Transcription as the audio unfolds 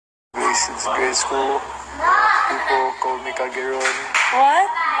It's grade school. People call Mika. What?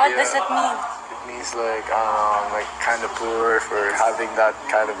 What does it mean? It means like kind of poor for having that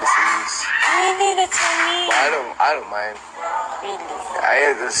kind of disease. Really? That's so mean. But I don't mind. Really?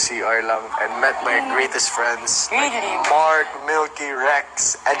 I had to see Arlam and met my greatest friends. Really? Like Mark, Milky,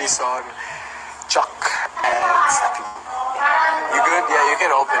 Rex, Edison, Chuck, and Steffi. You good? Yeah, you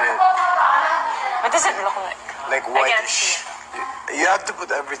can open it. What does it look like? Like whitish. You have to put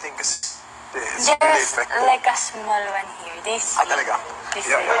everything because it's really There's effective. like a small one here. This. Talaga?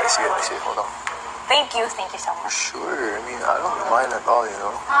 Yeah, I see it. Hold on. Thank you so much. Sure, I mean, I don't mind at all, you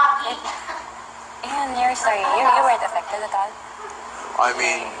know. And you're sorry, you weren't affected at all? I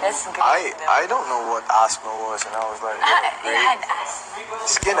mean, That's good. I don't know what asthma was, and I was like, You had asthma.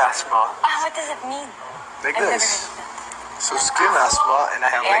 skin asthma. What does it mean? Like I've never this. heard of that. So skin asthma, and I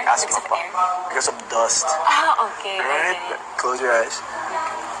have like Air? asthma Because of air? because of dust. Okay. Right? Close your eyes.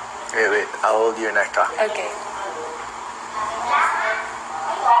 Wait, I'll hold your neck. Okay.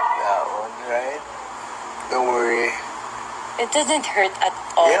 That one, right? Don't worry. It doesn't hurt at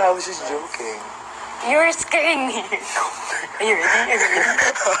all. Yeah, I was just joking. You're scaring me. Are you ready?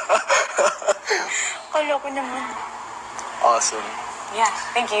 Kala ko naman. Awesome. Yeah,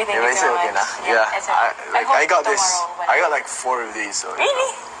 thank you so It's okay much. na. Yeah, I got this. Tomorrow, I got like 4 of these. So,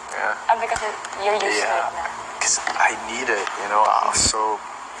 Really? Yeah. Because you're used to it now. Because I need it, you know.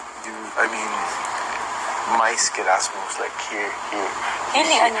 I mean, my skin asthma was like here.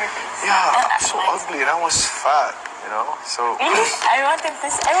 Really on your face? Yeah, I'm so ugly and I was fat, you know. So Really? I want to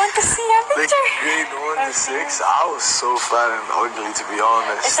see a like picture. grade 1 to 6, I was so fat and ugly, to be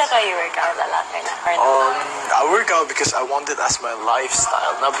honest. Is that why you work out a lot right now? I work out because I want it as my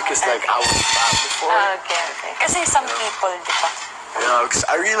lifestyle, not because like I was fat before. Okay. Kasi some people, di ba? Yeah, because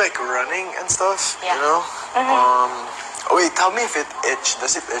I really like running and stuff, Yeah. you know. Wait, tell me if it itch.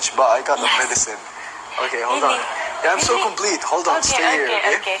 Does it itch? But I got the medicine. Okay, hold on. Yeah, I'm so complete. Hold on, stay here.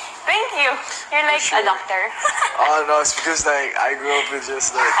 Okay. Thank you. You're like a doctor. Oh no, it's because like I grew up with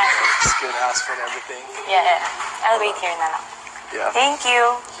just like skin asthma and everything. Yeah. I'll wait here na lang. Yeah. Thank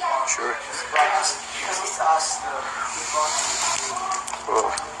you. Sure.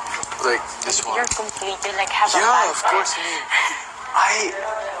 Oh, like this one. You're complete. You like have a Yeah, of course. I mean,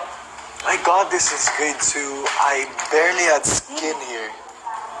 I got this in grade 2. I barely had skin here.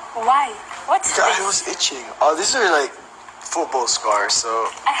 Why? What's I this? was itching. Oh, these are like football scars. So.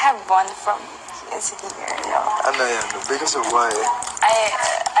 I have one from it's here. Yeah. Ano yan? Because of why?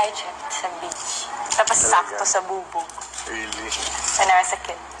 I tripped sa beach. Tapos sakto sa bubong. Really? When I was a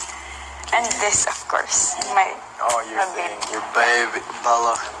kid. And this, of course, my thing. Your baby,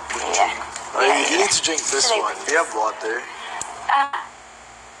 Bala. Yeah. You need to drink this one. Do you have water?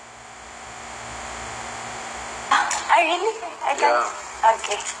 Really? I can? Yeah.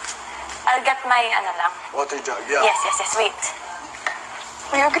 Okay. I'll get my, lang. Water jug, yeah. Yes. Wait.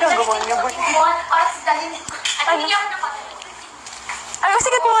 May ginagawa niyo ba? Ano? Ay,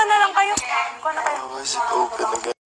 sige, kuha na lang kayo. Kuha na kayo. Why is it open again?